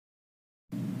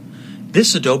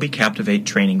This Adobe Captivate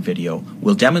training video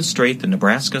will demonstrate the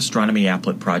Nebraska Astronomy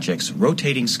Applet Project's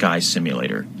Rotating Sky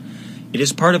Simulator. It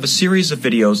is part of a series of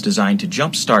videos designed to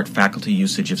jumpstart faculty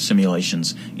usage of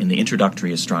simulations in the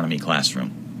introductory astronomy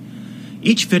classroom.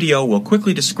 Each video will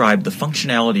quickly describe the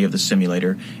functionality of the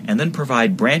simulator and then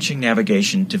provide branching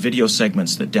navigation to video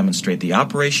segments that demonstrate the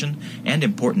operation and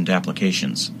important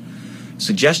applications.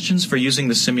 Suggestions for using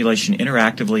the simulation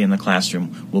interactively in the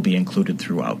classroom will be included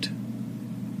throughout.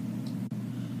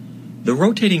 The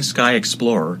Rotating Sky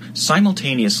Explorer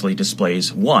simultaneously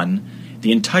displays 1.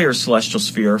 The entire celestial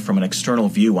sphere from an external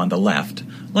view on the left,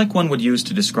 like one would use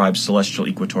to describe celestial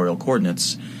equatorial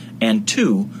coordinates, and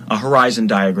 2. A horizon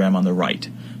diagram on the right,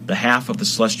 the half of the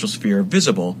celestial sphere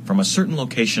visible from a certain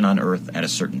location on Earth at a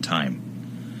certain time.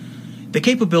 The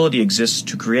capability exists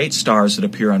to create stars that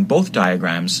appear on both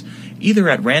diagrams, either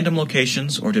at random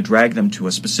locations or to drag them to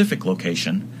a specific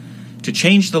location, to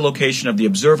change the location of the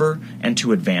observer, and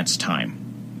to advance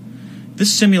time.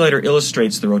 This simulator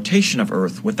illustrates the rotation of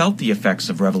Earth without the effects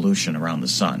of revolution around the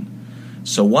Sun.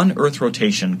 So one Earth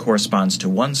rotation corresponds to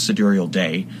one sidereal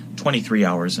day, 23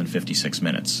 hours and 56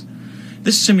 minutes.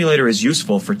 This simulator is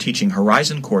useful for teaching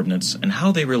horizon coordinates and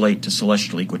how they relate to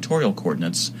celestial equatorial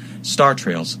coordinates, star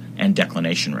trails, and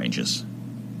declination ranges.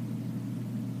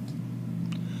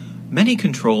 Many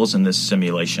controls in this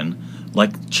simulation,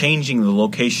 like changing the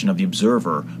location of the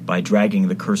observer by dragging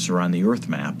the cursor on the Earth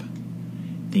map,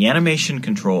 the animation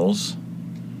controls,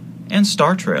 and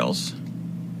star trails,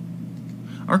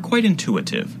 are quite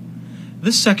intuitive.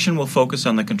 This section will focus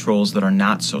on the controls that are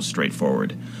not so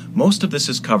straightforward. Most of this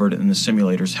is covered in the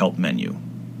simulator's help menu.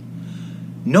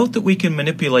 Note that we can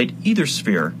manipulate either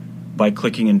sphere by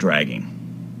clicking and dragging.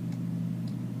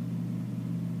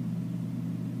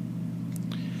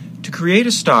 To create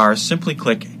a star, simply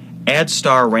click Add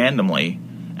Star randomly,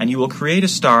 and you will create a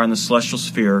star in the celestial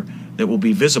sphere that will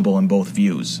be visible in both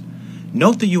views.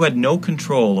 Note that you had no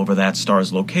control over that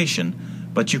star's location,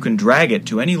 but you can drag it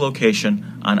to any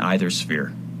location on either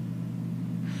sphere.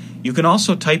 You can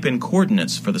also type in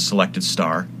coordinates for the selected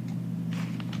star,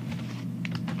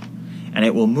 and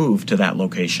it will move to that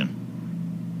location.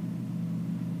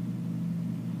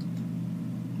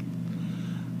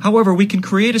 However, we can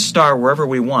create a star wherever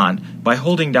we want by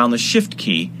holding down the Shift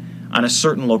key on a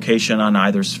certain location on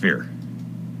either sphere.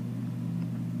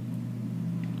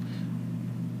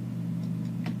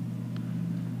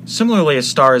 Similarly, a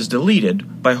star is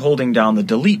deleted by holding down the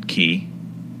Delete key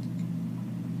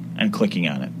and clicking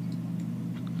on it.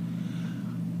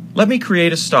 Let me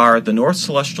create a star at the north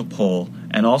celestial pole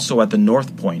and also at the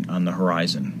north point on the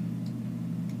horizon.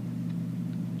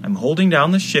 I'm holding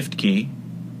down the Shift key .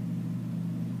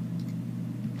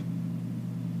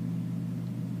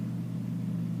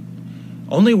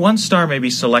 Only one star may be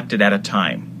selected at a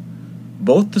time.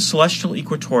 Both the celestial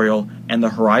equatorial and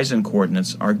the horizon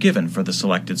coordinates are given for the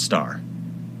selected star.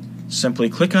 Simply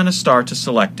click on a star to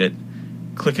select it,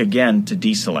 click again to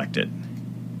deselect it.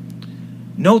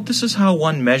 Note this is how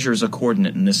one measures a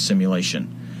coordinate in this simulation.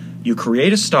 You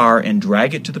create a star and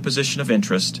drag it to the position of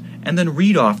interest, and then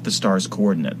read off the star's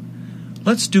coordinate.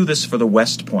 Let's do this for the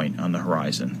west point on the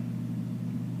horizon.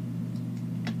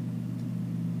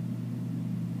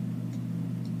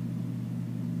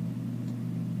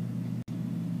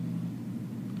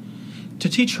 To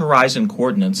teach horizon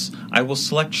coordinates, I will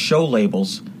select Show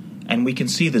Labels, and we can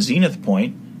see the zenith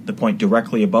point, the point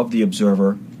directly above the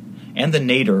observer, and the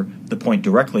nadir, the point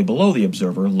directly below the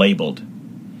observer, labeled.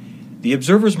 The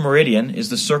observer's meridian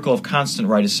is the circle of constant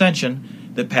right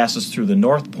ascension that passes through the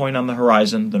north point on the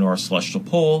horizon, the north celestial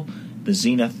pole, the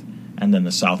zenith, and then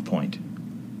the south point.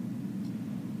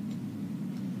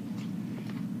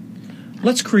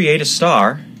 Let's create a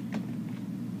star.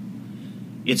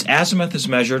 Its azimuth is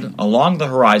measured along the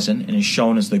horizon and is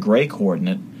shown as the gray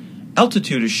coordinate.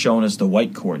 Altitude is shown as the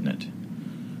white coordinate.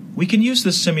 We can use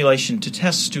this simulation to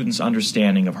test students'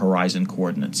 understanding of horizon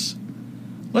coordinates.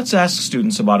 Let's ask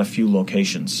students about a few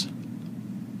locations.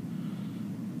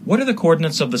 What are the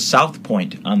coordinates of the south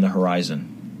point on the horizon?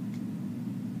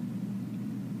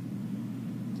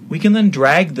 We can then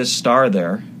drag this star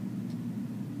there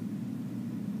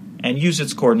and use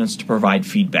its coordinates to provide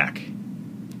feedback.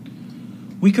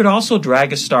 We could also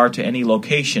drag a star to any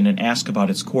location and ask about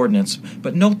its coordinates,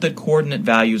 but note that coordinate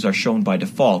values are shown by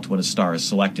default when a star is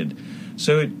selected,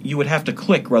 so you would have to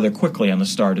click rather quickly on the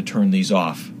star to turn these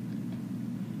off.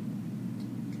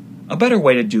 A better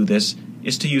way to do this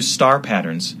is to use star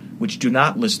patterns, which do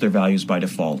not list their values by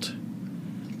default.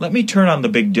 Let me turn on the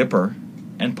Big Dipper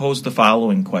and pose the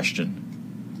following question.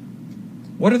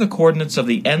 What are the coordinates of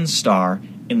the N star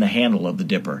in the handle of the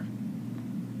Dipper?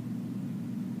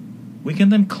 We can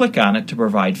then click on it to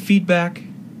provide feedback,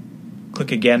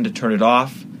 click again to turn it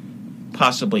off,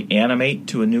 possibly animate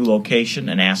to a new location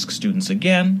and ask students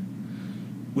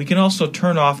again. We can also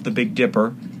turn off the Big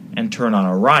Dipper and turn on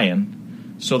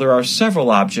Orion, so there are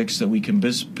several objects that we can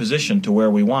position to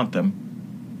where we want them,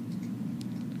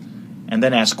 and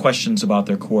then ask questions about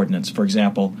their coordinates, for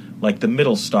example, like the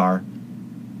middle star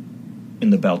in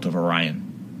the belt of Orion.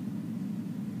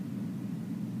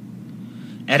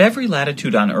 At every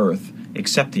latitude on Earth,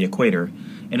 except the equator,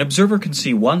 an observer can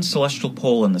see one celestial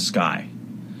pole in the sky.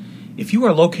 If you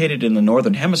are located in the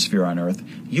northern hemisphere on Earth,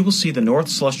 you will see the north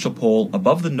celestial pole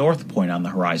above the north point on the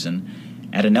horizon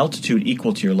at an altitude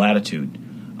equal to your latitude,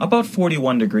 about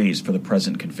 41 degrees for the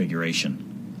present configuration.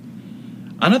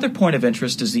 Another point of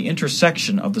interest is the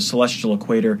intersection of the celestial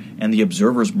equator and the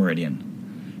observer's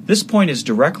meridian. This point is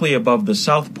directly above the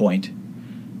south point,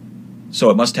 so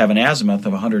it must have an azimuth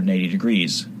of 180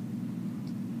 degrees.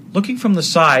 Looking from the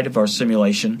side of our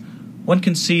simulation, one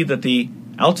can see that the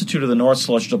altitude of the north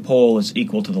celestial pole is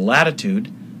equal to the latitude,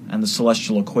 and the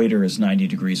celestial equator is 90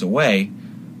 degrees away,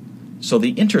 so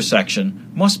the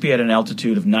intersection must be at an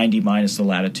altitude of 90 minus the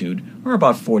latitude, or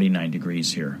about 49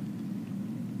 degrees here.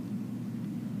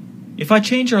 If I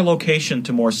change our location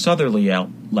to more southerly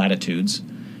latitudes,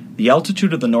 the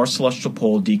altitude of the north celestial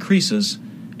pole decreases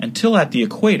until at the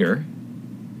equator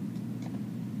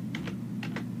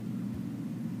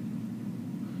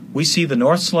we see the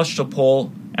north celestial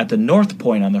pole at the north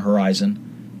point on the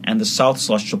horizon and the south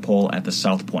celestial pole at the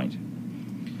south point.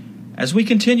 As we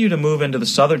continue to move into the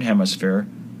southern hemisphere,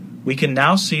 we can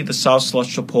now see the south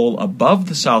celestial pole above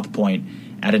the south point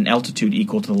at an altitude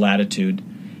equal to the latitude,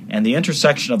 and the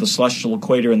intersection of the celestial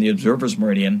equator and the observer's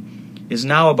meridian is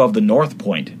now above the north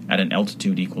point at an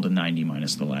altitude equal to 90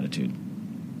 minus the latitude.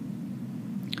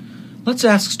 Let's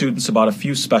ask students about a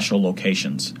few special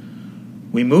locations.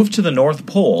 We move to the North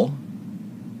Pole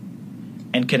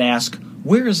and can ask,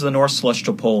 where is the North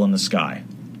Celestial Pole in the sky?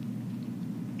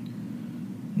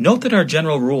 Note that our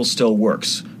general rule still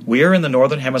works. We are in the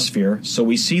Northern Hemisphere, so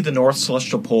we see the North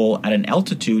Celestial Pole at an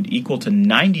altitude equal to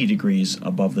 90 degrees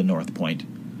above the North Point,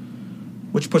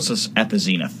 which puts us at the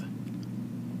zenith.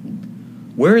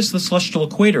 Where is the Celestial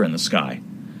Equator in the sky?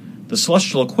 The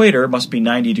Celestial Equator must be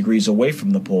 90 degrees away from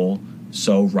the pole,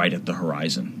 so right at the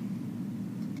horizon.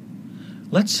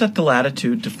 Let's set the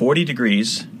latitude to 40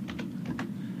 degrees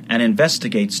and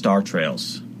investigate star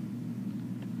trails.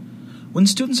 When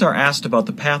students are asked about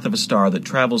the path of a star that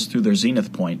travels through their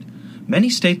zenith point, many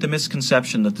state the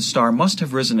misconception that the star must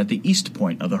have risen at the east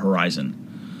point of the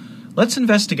horizon. Let's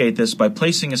investigate this by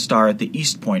placing a star at the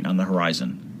east point on the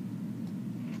horizon.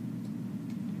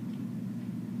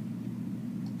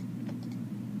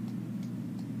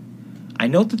 I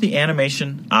note that the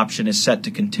animation option is set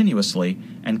to continuously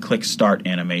and click Start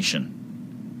Animation.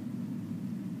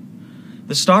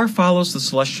 The star follows the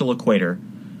celestial equator,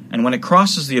 and when it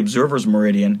crosses the observer's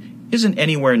meridian, isn't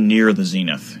anywhere near the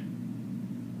zenith.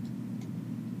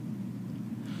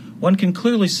 One can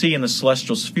clearly see in the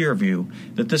celestial sphere view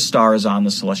that this star is on the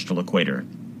celestial equator.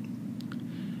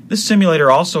 This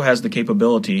simulator also has the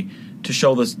capability to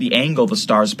show the angle the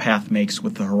star's path makes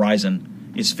with the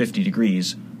horizon is 50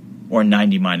 degrees, or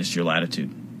 90 minus your latitude.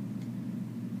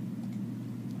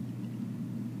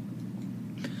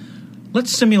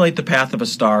 Let's simulate the path of a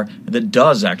star that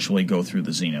does actually go through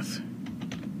the zenith.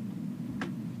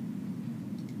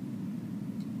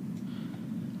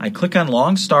 I click on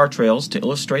long star trails to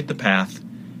illustrate the path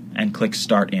and click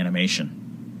Start Animation.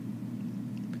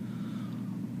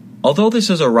 Although this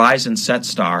is a rise and set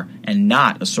star and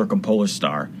not a circumpolar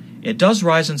star, it does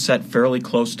rise and set fairly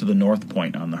close to the north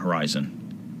point on the horizon.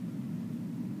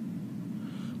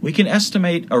 We can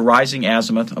estimate a rising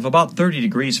azimuth of about 30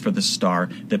 degrees for this star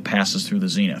that passes through the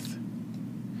zenith.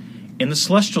 In the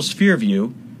celestial sphere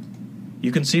view,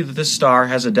 you can see that this star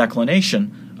has a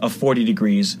declination of 40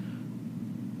 degrees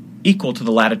equal to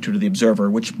the latitude of the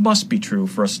observer, which must be true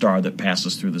for a star that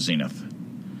passes through the zenith.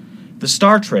 The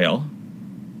star trail,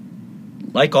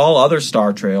 like all other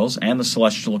star trails and the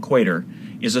celestial equator,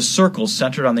 is a circle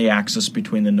centered on the axis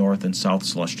between the north and south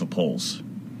celestial poles.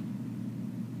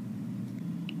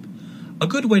 A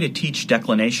good way to teach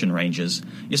declination ranges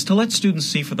is to let students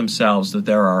see for themselves that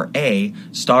there are A,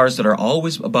 stars that are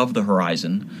always above the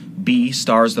horizon, B,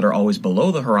 stars that are always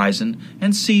below the horizon,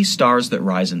 and C, stars that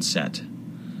rise and set.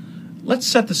 Let's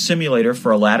set the simulator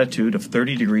for a latitude of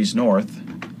 30 degrees north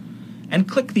and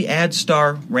click the Add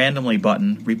Star Randomly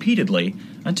button repeatedly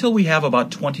until we have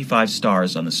about 25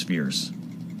 stars on the spheres.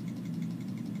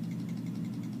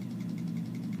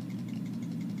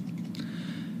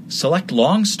 Select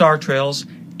long star trails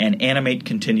and animate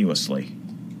continuously.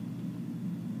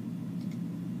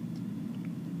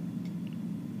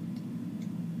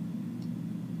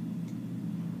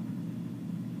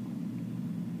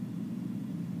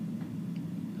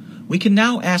 We can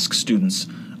now ask students,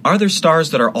 are there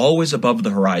stars that are always above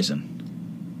the horizon?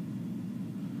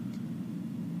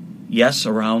 Yes,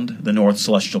 around the North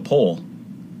Celestial Pole.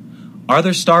 Are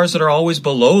there stars that are always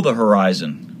below the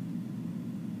horizon?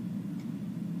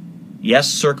 Yes,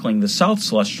 circling the South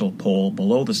Celestial Pole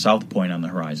below the south point on the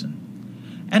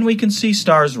horizon. And we can see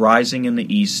stars rising in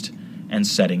the east and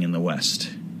setting in the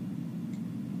west.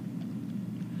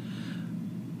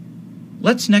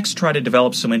 Let's next try to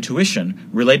develop some intuition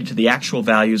related to the actual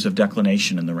values of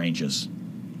declination in the ranges.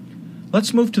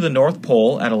 Let's move to the North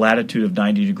Pole at a latitude of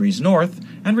 90 degrees north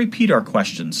and repeat our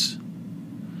questions.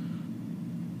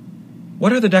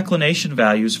 What are the declination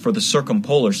values for the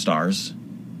circumpolar stars?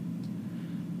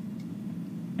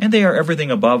 And they are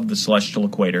everything above the celestial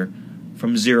equator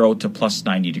from 0 to plus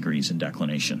 90 degrees in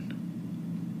declination.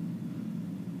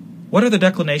 What are the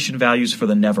declination values for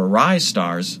the never-rise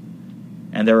stars?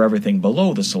 And they're everything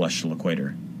below the celestial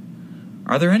equator.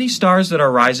 Are there any stars that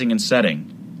are rising and setting?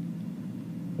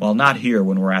 Well, not here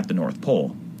when we're at the North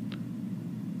Pole.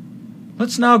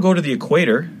 Let's now go to the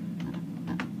equator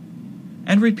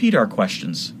and repeat our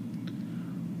questions.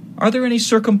 Are there any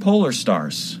circumpolar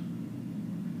stars?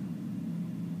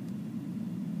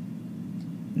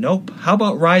 Nope. How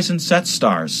about rise and set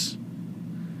stars?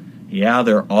 Yeah,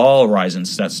 they're all rise and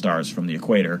set stars from the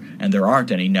equator, and there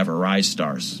aren't any never-rise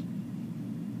stars.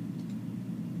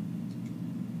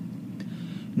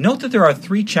 Note that there are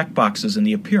 3 checkboxes in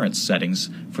the appearance settings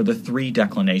for the 3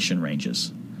 declination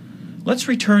ranges. Let's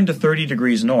return to 30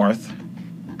 degrees north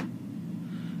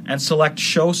and select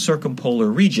Show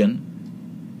Circumpolar Region.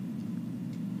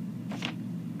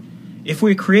 If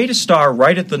we create a star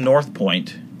right at the north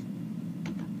point,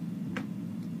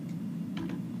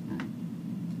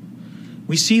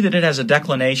 we see that it has a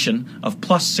declination of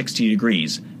plus 60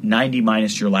 degrees, 90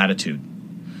 minus your latitude.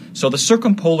 So the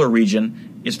circumpolar region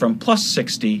is from plus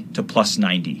 60 to plus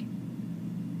 90.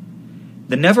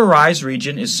 The never-rise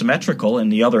region is symmetrical in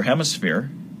the other hemisphere,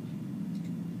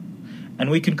 and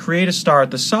we can create a star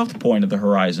at the south point of the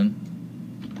horizon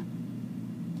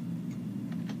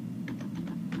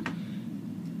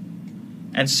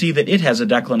and see that it has a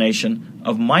declination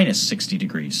of minus 60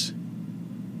 degrees.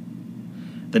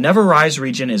 The never-rise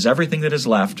region is everything that is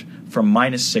left from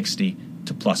minus 60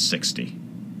 to plus 60.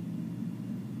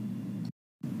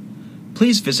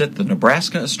 Please visit the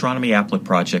Nebraska Astronomy Applet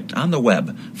Project on the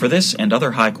web for this and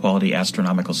other high-quality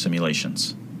astronomical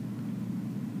simulations.